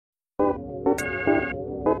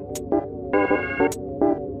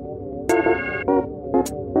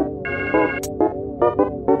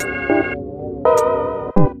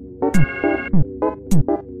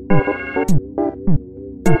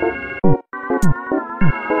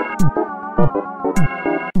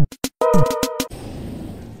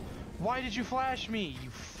flash me, you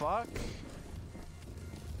fuck?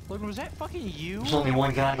 Look, was that fucking you? There's only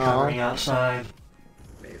one guy covering outside.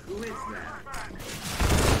 Wait, who is that?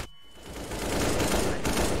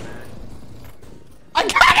 I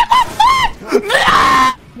got him!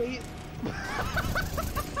 Wait.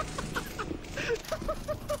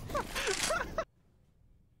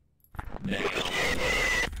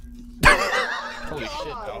 Holy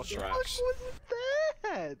shit, dog tracks. What was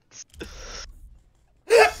that?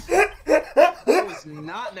 That was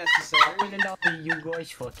not necessary. You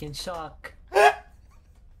guys fucking suck.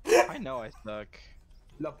 I know I suck.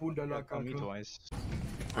 La punta la Call me twice.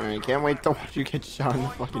 Alright, can't wait to watch you get shot in the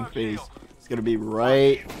fucking face. It's gonna be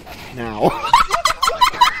right now.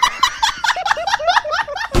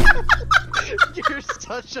 You're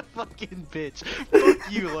such a fucking bitch.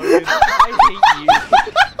 Fuck you, Logan. I hate you.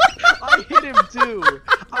 I hit him too.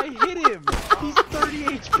 I hit him. He's 30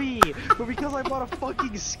 HP. But because I bought a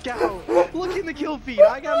fucking scout. Look in the kill feed.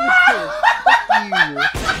 I got him Fuck you.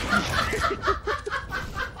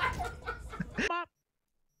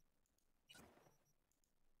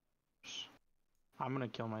 I'm gonna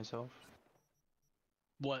kill myself.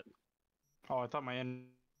 What? Oh, I thought my end.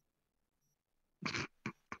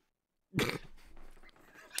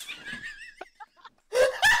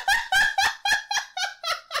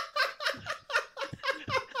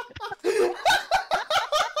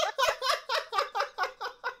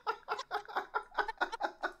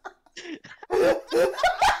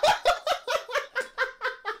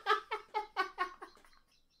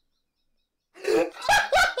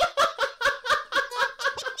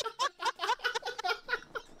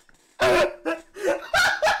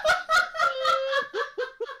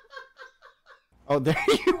 Oh, there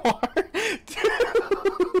you are,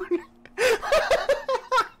 dude.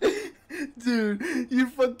 Dude, you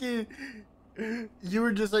fucking, you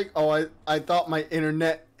were just like, oh, I thought my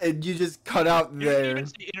internet, and you just cut out You there. didn't even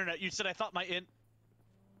say internet. You said I thought my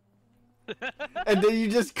And then you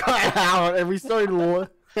just cut out, and we started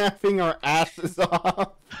laughing our asses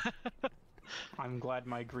off. I'm glad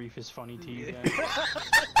my grief is funny to you guys.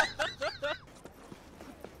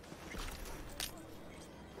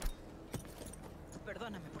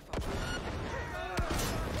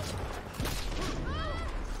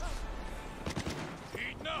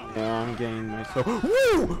 Yeah, I'm getting myself.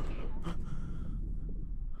 Woo!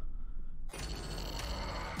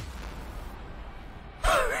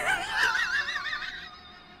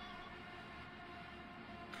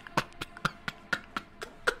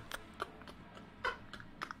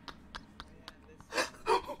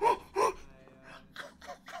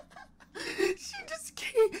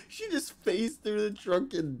 She just phased through the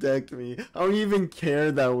trunk and decked me. I don't even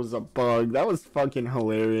care that was a bug. That was fucking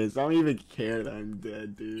hilarious. I don't even care that I'm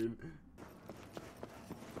dead, dude.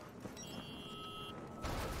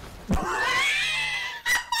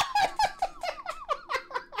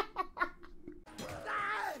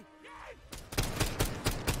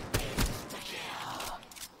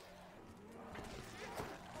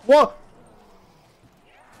 What?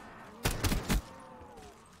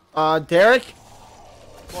 Derek?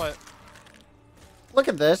 What? Look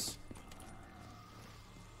at this.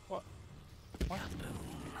 What? What?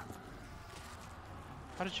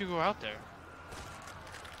 How did you go out there?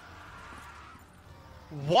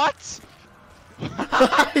 What?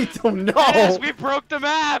 I don't know. Yes, we broke the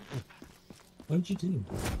map! What did you do?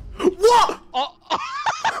 What? Oh.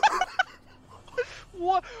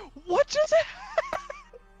 What just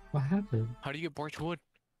happened? What happened? How do you get birch wood?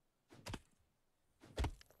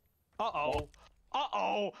 Uh-oh.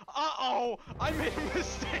 Uh-oh. Uh-oh. I made a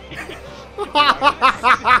mistake.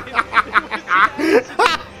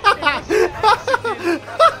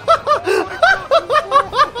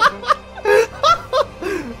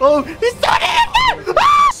 Oh, he's doing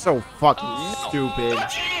it! So fucking stupid.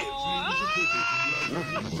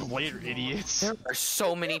 Later, idiots. There are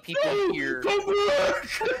so many people here.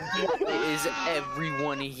 Is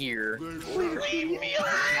everyone here? Leave me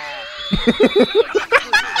alone.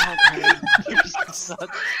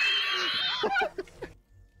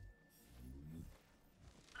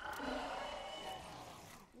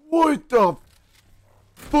 What the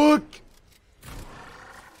fuck?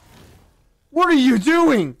 What are you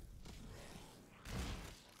doing?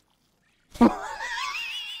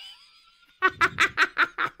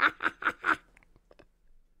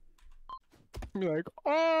 You're like,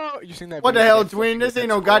 oh, you seen that? What the video? hell, twin? This ain't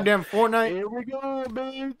no goddamn Fortnite. Here we go,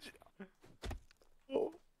 bitch.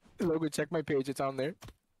 Oh, Logan, check my page. It's on there.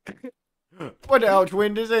 What the hell,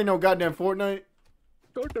 twin? This ain't no goddamn Fortnite.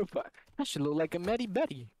 What the fuck? I should look like a Matty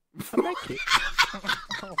Betty. I like it.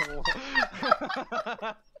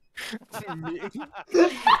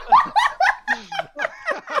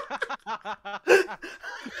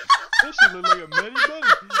 That shit look like a Betty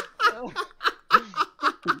Betty.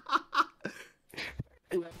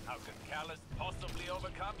 How can Callus possibly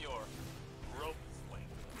overcome your rope swing?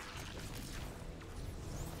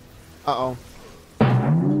 Uh-oh.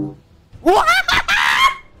 What?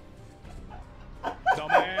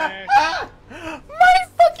 Dumbass. My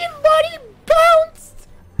fucking body bounced!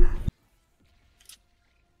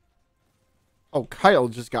 Oh, Kyle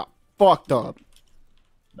just got fucked up.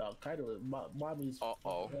 No, Kaido, mommy's.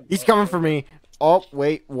 Uh-oh. He's coming for me. Oh,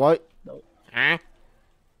 wait, what? No. Huh?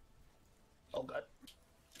 Oh god.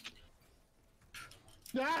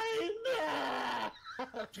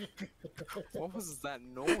 What was that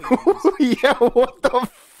noise? Yeah, what the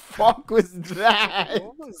fuck was that?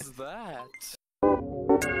 What was that?